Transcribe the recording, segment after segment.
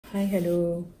Hi hello.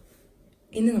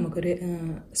 ഇന്ന് നമുക്കൊരു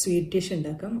sweet dish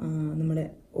ഉണ്ടാക്കാം. നമ്മുടെ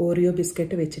ഓറിയോ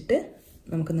ബിസ്ക്കറ്റ് വെച്ചിട്ട്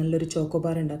നമുക്ക് നല്ലൊരു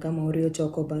ചോക്കോബാർ ഉണ്ടാക്കാം, ഓറിയോ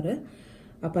ചോക്കോബാർ.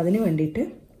 അപ്പോൾ അതിന് വേണ്ടിയിട്ട്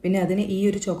പിന്നെ ഈ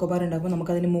ഒരു ചോക്കോബാർ ഉണ്ടാക്കുമ്പോൾ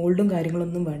നമുക്കതിന് മോൾഡും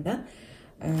കാര്യങ്ങളൊന്നും വേണ്ട,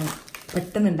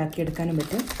 പെട്ടെന്ന് ഉണ്ടാക്കിയെടുക്കാനും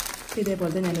പറ്റും.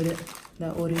 ഇതേപോലത്തെ ഞാനൊരു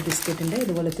ഓറിയോ ബിസ്ക്കറ്റിൻ്റെ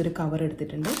ഇതുപോലത്തെ ഒരു കവർ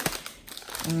എടുത്തിട്ടുണ്ട്.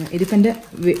 ഇതിപ്പോൾ എൻ്റെ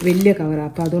വലിയ കവറാണ്.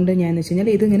 അപ്പോൾ അതുകൊണ്ട് ഞാൻ എന്ന് വെച്ച്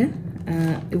കഴിഞ്ഞാൽ ഇതിങ്ങനെ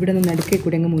ഇവിടെ നിന്ന് നടുക്കേ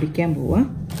കൂടെ അങ്ങ് മുറിക്കാൻ പോവാം.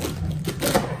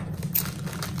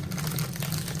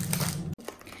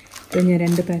 അപ്പോൾ ഞാൻ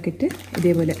 2 പാക്കറ്റ്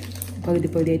ഇതേപോലെ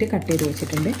പകുതിയായിട്ട് കട്ട് ചെയ്ത്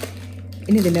വെച്ചിട്ടുണ്ട്.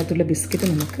 ഇനി ഇതിൻ്റെ അകത്തുള്ള ബിസ്ക്കറ്റ്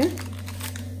നമുക്ക്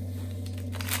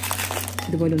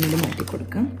ഇതുപോലെ ഒന്നുകൂടി മാറ്റി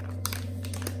കൊടുക്കാം.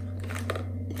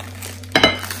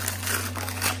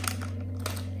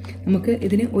 നമുക്ക്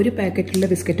ഇതിന് ഒരു പാക്കറ്റിലുള്ള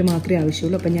ബിസ്ക്കറ്റ് മാത്രമേ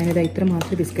ആവശ്യമുള്ളൂ. അപ്പോൾ ഞാനിത് ഇത്ര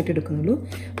മാത്രമേ ബിസ്ക്കറ്റ് എടുക്കുന്നുള്ളൂ.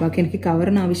 ബാക്കി എനിക്ക്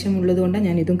കവറിന് ആവശ്യമുള്ളത് കൊണ്ടാണ്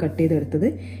ഞാൻ ഇതും കട്ട് ചെയ്തെടുത്തത്.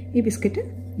 ഈ ബിസ്ക്കറ്റ്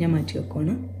ഞാൻ മാറ്റി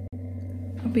വെക്കുവാണ്.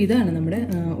 അപ്പോൾ ഇതാണ് നമ്മുടെ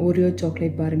ഓറിയോ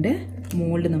ചോക്ലേറ്റ് ബാറിൻ്റെ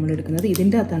മോൾഡ് നമ്മൾ എടുക്കുന്നത്.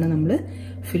 ഇതിൻ്റെ അകത്താണ് നമ്മൾ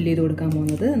ഫില്ല് ചെയ്ത് കൊടുക്കാൻ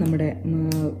പോകുന്നത്. നമ്മുടെ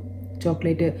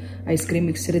ചോക്ലേറ്റ് ഐസ്ക്രീം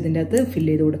മിക്സ്ചർ ഇതിൻ്റെ അകത്ത്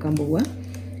ഫില്ല് ചെയ്ത് കൊടുക്കാൻ പോവുക.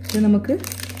 ഇത് നമുക്ക്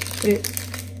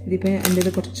ഇതിപ്പോൾ എൻ്റെ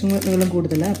ഇത് കുറച്ചും നീളം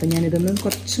കൂടുതലാണ്. അപ്പം ഞാനിതൊന്ന്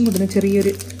കുറച്ചും കൂടെ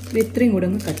ചെറിയൊരു ഇത്രയും കൂടെ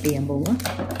ഒന്ന് കട്ട് ചെയ്യാൻ പോവുക.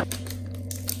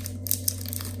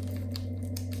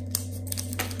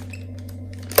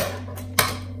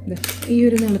 ഈ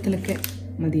ഒരു നീളത്തിലൊക്കെ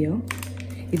മതിയാവും.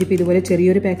 ഇതിപ്പോൾ ഇതുപോലെ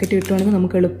ചെറിയൊരു പാക്കറ്റ് കിട്ടുവാണെങ്കിൽ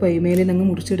നമുക്ക് എളുപ്പമായി മേലെ അങ്ങ്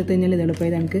മുറിച്ചെടുത്ത് കഴിഞ്ഞാൽ ഇത്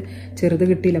എളുപ്പമായി. എനിക്ക് ചെറുത്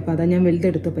കിട്ടിയില്ല, അപ്പോൾ അതാണ് ഞാൻ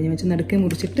വലുതെടുത്തു. അപ്പോൾ ഞാൻ വെച്ച് നടുക്കെ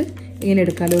മുറിച്ചിട്ട് ഇങ്ങനെ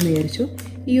എടുക്കാമല്ലോ എന്ന് വിചാരിച്ചു.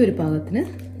 ഈ ഒരു പാകത്തിന്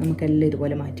നമുക്കെല്ലാം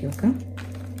ഇതുപോലെ മാറ്റി വെക്കാം.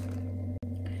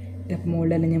 ഇപ്പം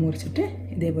മുകളിലെല്ലാം ഞാൻ മുറിച്ചിട്ട്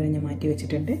ഇതേപോലെ ഞാൻ മാറ്റി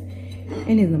വെച്ചിട്ടുണ്ട്.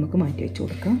 ഇനി ഇത് നമുക്ക് മാറ്റി വെച്ച്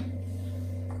കൊടുക്കാം.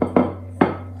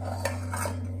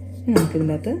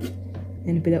 നമുക്കിതിൻ്റെ അകത്ത്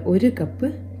ഞാനിപ്പോൾ 1 കപ്പ്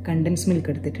കണ്ടൻസ്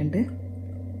മിൽക്ക് എടുത്തിട്ടുണ്ട്.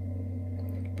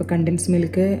 ഇപ്പോൾ കണ്ടൻസ്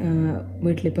മിൽക്ക്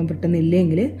വീട്ടിലിപ്പം പെട്ടെന്ന്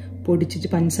ഇല്ലെങ്കിൽ പൊടിച്ചിട്ട്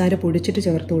പഞ്ചസാര പൊടിച്ചിട്ട്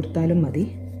ചേർത്ത് കൊടുത്താലും മതി.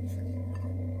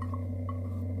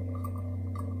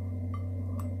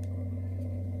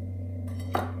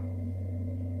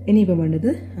 ഇനിയിപ്പം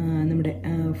വേണ്ടത് നമ്മുടെ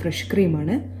ഫ്രഷ്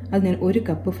ക്രീമാണ്. അത് ഞാൻ 1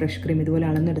 കപ്പ് ഫ്രഷ് ക്രീം ഇതുപോലെ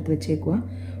അളന്നെടുത്ത് വെച്ചേക്കുക.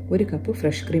 1 കപ്പ്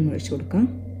ഫ്രഷ് ക്രീം ഒഴിച്ചു കൊടുക്കാം.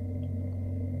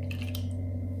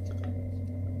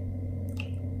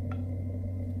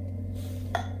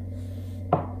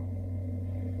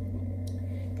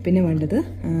 പിന്നെ വേണ്ടത്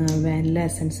വാനില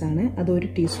എസൻസ് ആണ്. അത് 1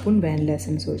 ടീസ്പൂൺ വാനില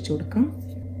എസൻസ് ഒഴിച്ചു കൊടുക്കാം.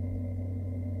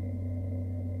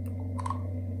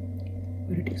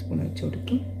 1 ടീസ്പൂൺ ഒഴിച്ചു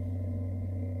കൊടുക്കും.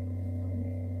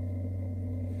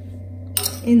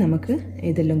 ഇനി നമുക്ക്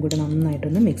ഇതെല്ലാം കൂടെ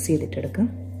നന്നായിട്ടൊന്ന് മിക്സ് ചെയ്തിട്ടെടുക്കാം.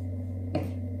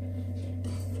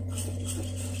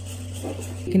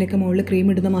 ഇതിനൊക്കെ മുകളിൽ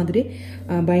ക്രീം ഇടുന്ന മാതിരി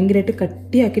ഭയങ്കരമായിട്ട്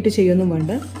കട്ടിയാക്കിയിട്ട് ചെയ്യൊന്നും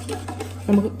വേണ്ട.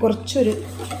 നമുക്ക് കുറച്ചൊരു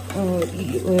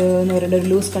എന്ന് പറയുന്ന ഒരു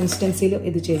ലൂസ് കൺസിസ്റ്റൻസിയിൽ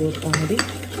ഇത് ചെയ്ത് കൊടുത്താൽ മതി.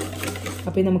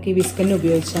 അപ്പോൾ നമുക്ക് ഈ വിസ്കന്നെ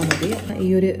ഉപയോഗിച്ചാൽ മതി. ഈ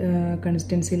ഒരു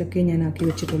കൺസിസ്റ്റൻസിയിലൊക്കെ ഞാൻ ആക്കി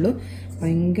വെച്ചിട്ടുള്ളൂ.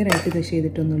 ഭയങ്കരമായിട്ട് ഇത്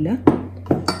ചെയ്തിട്ടൊന്നുമില്ല.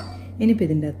 ഇനിയിപ്പോൾ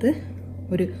ഇതിൻ്റെ അകത്ത്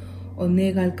ഒരു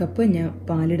 1.25 കപ്പ് ഞാൻ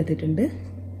പാലെടുത്തിട്ടുണ്ട്.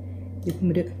 ഇപ്പം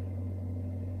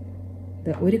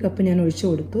ഒരു കപ്പ് ഞാൻ ഒഴിച്ചു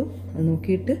കൊടുത്തു. അത്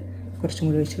നോക്കിയിട്ട് കുറച്ചും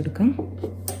കൂടി ഒഴിച്ചു കൊടുക്കാം.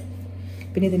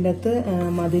 പിന്നെ ഇതിൻ്റെ അകത്ത്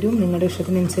മധുരവും നിങ്ങളുടെ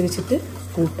ഇഷ്ടത്തിനനുസരിച്ചിട്ട്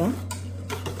കൂട്ടാം.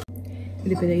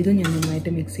 ഇതിപ്പോൾ ഇതും ഞാൻ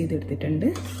നന്നായിട്ട് മിക്സ് ചെയ്തെടുത്തിട്ടുണ്ട്.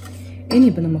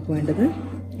 ഇനിയിപ്പോൾ നമുക്ക് വേണ്ടത്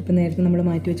ഇപ്പം നേരത്തെ നമ്മൾ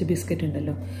മാറ്റി വെച്ച ബിസ്ക്കറ്റ്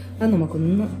ഉണ്ടല്ലോ, അത്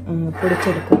നമുക്കൊന്ന്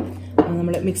പൊടിച്ചെടുക്കാം.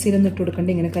 നമ്മൾ മിക്സിയിലൊന്നും ഇട്ട് കൊടുക്കണ്ട,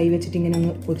 ഇങ്ങനെ കൈ വെച്ചിട്ട് ഇങ്ങനെ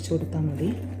ഒന്ന് പൊടിച്ചു കൊടുത്താൽ മതി.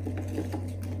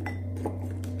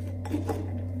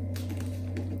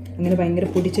 അങ്ങനെ ഭയങ്കര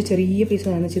പൊടിച്ച ചെറിയ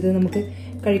പീസാണെന്ന് വെച്ചാൽ ഇത് നമുക്ക്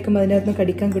കഴിക്കുമ്പോൾ അതിൻ്റെ അകത്ത്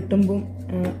കടിക്കാൻ കിട്ടുമ്പോൾ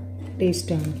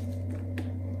ടേസ്റ്റാണ്.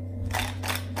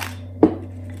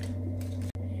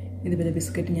 ഇതിപ്പോൾ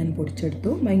ബിസ്ക്കറ്റ് ഞാൻ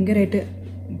പൊടിച്ചെടുത്തു. ഭയങ്കരമായിട്ട്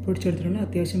പൊടിച്ചെടുത്തിട്ടുണ്ട്.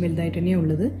 അത്യാവശ്യം വലുതായിട്ട് തന്നെയാണ്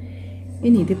ഉള്ളത്.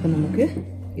 ഇനി ഇതിപ്പോൾ നമുക്ക്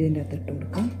ഇതിൻ്റെ അകത്ത് ഇട്ട്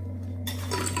കൊടുക്കാം.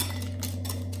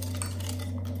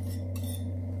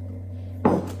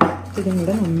 ഇതും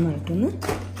കൂടെ നന്നായിട്ടൊന്ന്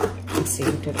മിക്സ്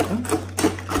ചെയ്തിട്ടെടുക്കാം.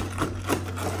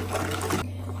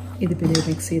 ഇതിപ്പോൾ ഇത്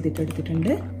മിക്സ്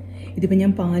ചെയ്തിട്ടെടുത്തിട്ടുണ്ട്. ഇതിപ്പോൾ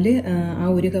ഞാൻ പാല്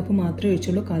 1 കപ്പ് മാത്രമേ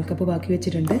ഒഴിച്ചുള്ളൂ. 1/4 കപ്പ് ബാക്കി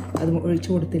വെച്ചിട്ടുണ്ട്, അത്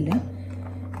ഒഴിച്ചു കൊടുത്തില്ല.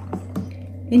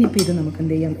 ഇനിയിപ്പോൾ ഇത് നമുക്ക്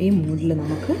എന്ത് ചെയ്യാം, ഈ മോഡിൽ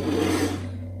നമുക്ക്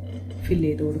ഫില്ല്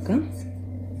ചെയ്ത് കൊടുക്കാം.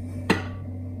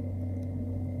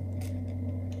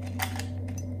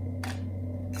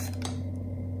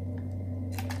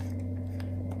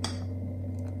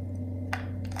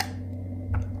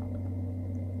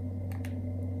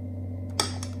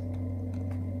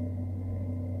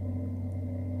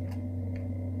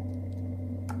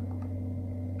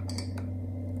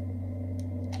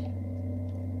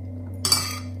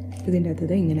 ഇതിൻ്റെ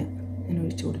അകത്ത് ഇങ്ങനെ ഞാൻ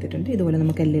ഒഴിച്ചു കൊടുത്തിട്ടുണ്ട്. ഇതുപോലെ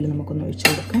നമുക്ക് എല്ലാം നമുക്കൊന്ന് ഒഴിച്ചു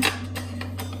കൊടുക്കാം.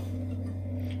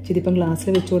 ഇതിപ്പം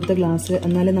ഗ്ലാസ്സിൽ വെച്ച് കൊടുത്ത ഗ്ലാസ്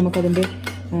എന്നാലും നമുക്കതിൻ്റെ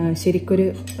ശരിക്കൊരു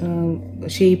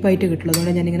ഷേപ്പായിട്ട് കിട്ടുള്ളൂ.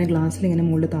 അതുകൊണ്ട് ഞാനിങ്ങനെ ഗ്ലാസ്സിൽ ഇങ്ങനെ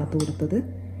മുകളിൽ താത്ത് കൊടുത്തത്.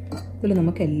 അതുപോലെ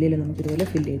നമുക്ക് എല്ലാം നമുക്കിതുപോലെ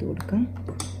ഫില്ല് ചെയ്ത് കൊടുക്കാം.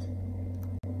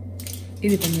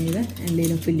 ഇതിപ്പോൾ ഞാൻ ഇത്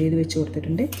എന്തെങ്കിലും ഫില്ല് ചെയ്ത് വെച്ച്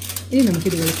കൊടുത്തിട്ടുണ്ട്. ഇനി നമുക്ക്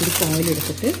ഇതുപോലത്തെ ഒരു ഫോയിൽ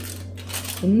എടുത്തിട്ട്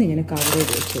ഒന്നിങ്ങനെ കവർ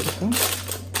ചെയ്ത് വെച്ച് കൊടുക്കാം.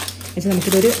 പക്ഷേ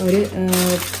നമുക്കിതൊരു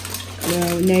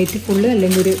നൈറ്റ് ഫുള്ള്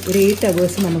അല്ലെങ്കിൽ ഒരു 8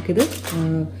 hours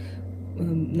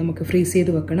നമുക്ക് ഫ്രീസ്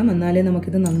ചെയ്ത് വെക്കണം. എന്നാലേ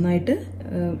നമുക്കിത് നന്നായിട്ട്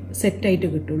സെറ്റായിട്ട്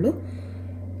കിട്ടുള്ളൂ.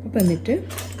 അപ്പോൾ എന്നിട്ട്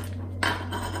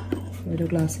ഒരു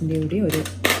ഗ്ലാസിൻ്റെ കൂടി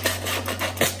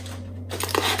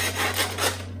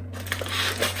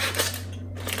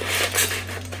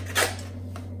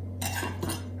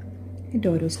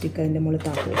ഓരോ സ്റ്റിക്ക് അതിൻ്റെ മുകളിൽ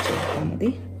താത്തി വെച്ച് കൊടുത്താൽ മതി.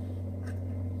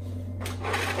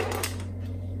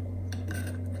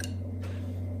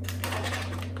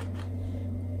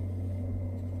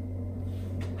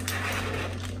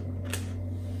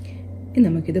 ഇനി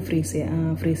നമുക്കിത് ഫ്രീസ്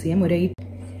ചെയ്യാം. ഒരു 8.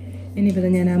 ഇനിയിപ്പോൾ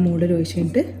ഞാൻ ആ മൂടിൽ ഒഴിച്ച്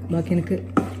കഴിഞ്ഞിട്ട് ബാക്കി എനിക്ക്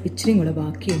ഇച്ചിരിയും കൂടെ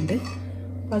ബാക്കിയുണ്ട്.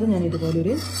 അപ്പോൾ അത് ഞാൻ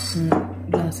ഇതുപോലൊരു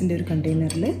ഗ്ലാസിൻ്റെ ഒരു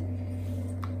കണ്ടെയ്നറിൽ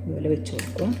ഇതുപോലെ വെച്ച്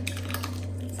കൊടുക്കുക.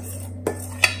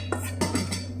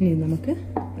 ഇനി നമുക്ക്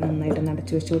നന്നായിട്ട്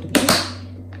അടച്ച് വെച്ച് കൊടുത്തിട്ട്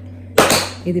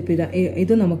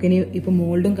ഇത് നമുക്കിനി ഇപ്പോൾ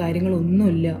മോൾഡും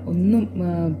കാര്യങ്ങളൊന്നുമില്ല,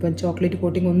 ഇപ്പം ചോക്ലേറ്റ്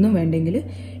കോട്ടിംഗ് ഒന്നും വേണ്ടെങ്കിൽ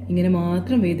ഇങ്ങനെ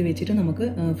മാത്രം വേദി വെച്ചിട്ട് നമുക്ക്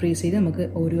ഫ്രീസ് ചെയ്ത് നമുക്ക്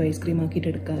ഓരോ ഐസ്ക്രീം ആക്കിയിട്ട്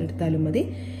എടുത്താലും മതി.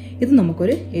 ഇത്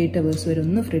നമുക്കൊരു 8 hours വരെ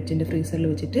ഒന്ന് ഫ്രിഡ്ജിൻ്റെ ഫ്രീസറിൽ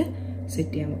വെച്ചിട്ട്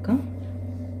സെറ്റ് ചെയ്യാൻ വെക്കാം.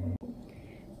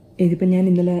 ഇതിപ്പോൾ ഞാൻ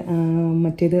ഇന്നലെ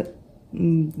മറ്റേത്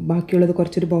ബാക്കിയുള്ളത്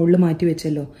കുറച്ചൊരു ബൗളിൽ മാറ്റി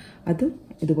വെച്ചല്ലോ, അത്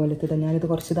ഇതുപോലത്തെ തന്നെ. ഞാനിത്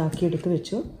കുറച്ച് ഇതാക്കി എടുത്ത്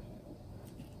വെച്ചു.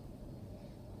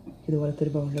 ഇതുപോലത്തെ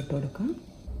ഒരു ബൗളിലിട്ട് കൊടുക്കാം.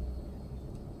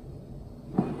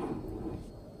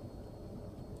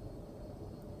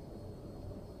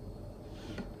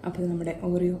 അപ്പോൾ നമ്മുടെ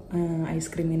ഓറിയോ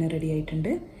ഐസ്ക്രീം ഇങ്ങനെ റെഡി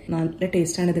ആയിട്ടുണ്ട്. നല്ല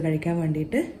ടേസ്റ്റാണ് ഇത് കഴിക്കാൻ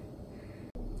വേണ്ടിയിട്ട്.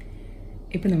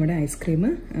 ഇപ്പം നമ്മുടെ ഐസ്ക്രീം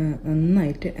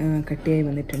നന്നായിട്ട് കട്ടിയായി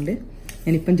വന്നിട്ടുണ്ട്.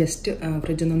 ഞാനിപ്പം ജസ്റ്റ്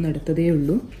ഫ്രിഡ്ജിൽ നിന്ന് എടുത്തതേ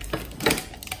ഉള്ളൂ.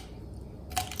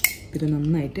 ഇത്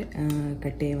നന്നായിട്ട്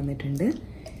കട്ടിയായി വന്നിട്ടുണ്ട്.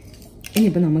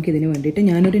 ഇനിയിപ്പോൾ നമുക്കിതിന് വേണ്ടിയിട്ട്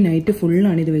ഞാനൊരു നൈറ്റ്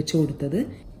ഫുള്ളാണ് ഇത് വെച്ച് കൊടുത്തത്.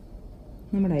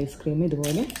 നമ്മുടെ ഐസ്ക്രീം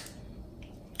ഇതുപോലെ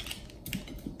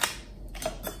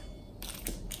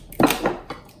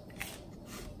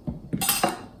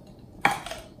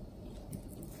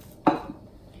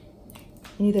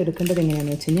ഇനി ഇത് എടുക്കേണ്ടത്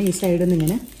എങ്ങനെയാണെന്ന് വെച്ച് കഴിഞ്ഞാൽ ഈ സൈഡിൽ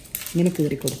നിന്ന് ഇങ്ങനെ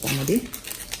കീറി കൊടുത്താൽ മതി.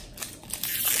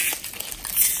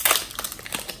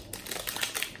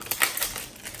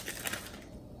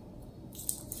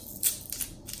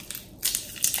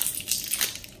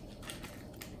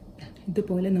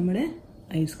 ഇതുപോലെ നമ്മുടെ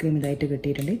ഐസ്ക്രീം ഇതായിട്ട്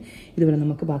കിട്ടിയിട്ടുണ്ട്. ഇതുപോലെ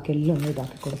നമുക്ക് ബാക്കിയെല്ലാം ഒന്ന്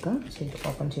ഇതാക്കി കൊടുക്കാം,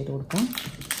 ഓപ്പൺ ചെയ്ത് കൊടുക്കാം.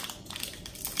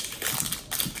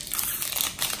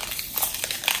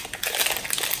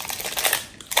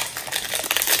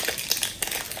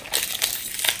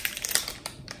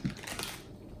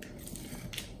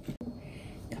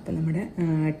 അപ്പം നമ്മുടെ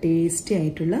ടേസ്റ്റി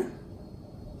ആയിട്ടുള്ള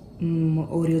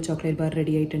ഓറിയോ ചോക്ലേറ്റ് ബാർ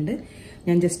റെഡി ആയിട്ടുണ്ട്.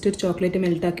 ഞാൻ ജസ്റ്റ് ഒരു ചോക്ലേറ്റ്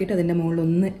മെൽട്ടാക്കിയിട്ട് അതിൻ്റെ മുകളിൽ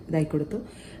ഒന്ന് ഇതാക്കി കൊടുത്തു.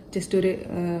 ജസ്റ്റ് ഒരു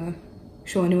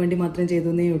ഷോന് വേണ്ടി മാത്രം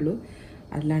ചെയ്തേ ഉള്ളൂ.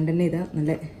 അല്ലാണ്ട് തന്നെ ഇതാ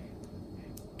നല്ല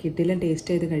കിട്ടില്ല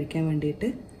ടേസ്റ്റ് ചെയ്ത് കഴിക്കാൻ വേണ്ടിയിട്ട്.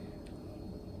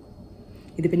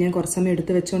 ഇതിപ്പോൾ ഞാൻ കുറച്ച് സമയം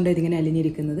എടുത്ത് വെച്ചുകൊണ്ട് ഇതിങ്ങനെ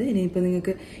അലിഞ്ഞിരിക്കുന്നത്. ഇനിയിപ്പോൾ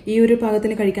നിങ്ങൾക്ക് ഈ ഒരു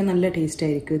പാകത്തിന് കഴിക്കാൻ നല്ല ടേസ്റ്റ്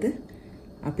ആയിരിക്കും ഇത്.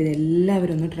 അപ്പോൾ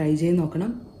ഇതെല്ലാവരും ഒന്ന് ട്രൈ ചെയ്ത്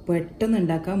നോക്കണം. പെട്ടെന്ന്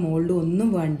ഉണ്ടാക്കാം, മോൾഡ് ഒന്നും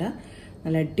വേണ്ട,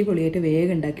 നല്ല അടിപൊളിയായിട്ട്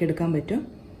വേഗം ഉണ്ടാക്കിയെടുക്കാൻ പറ്റും.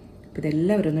 അപ്പോൾ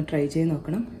ഇതെല്ലാവരും ഒന്ന് ട്രൈ ചെയ്ത്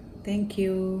നോക്കണം. Thank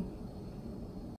you.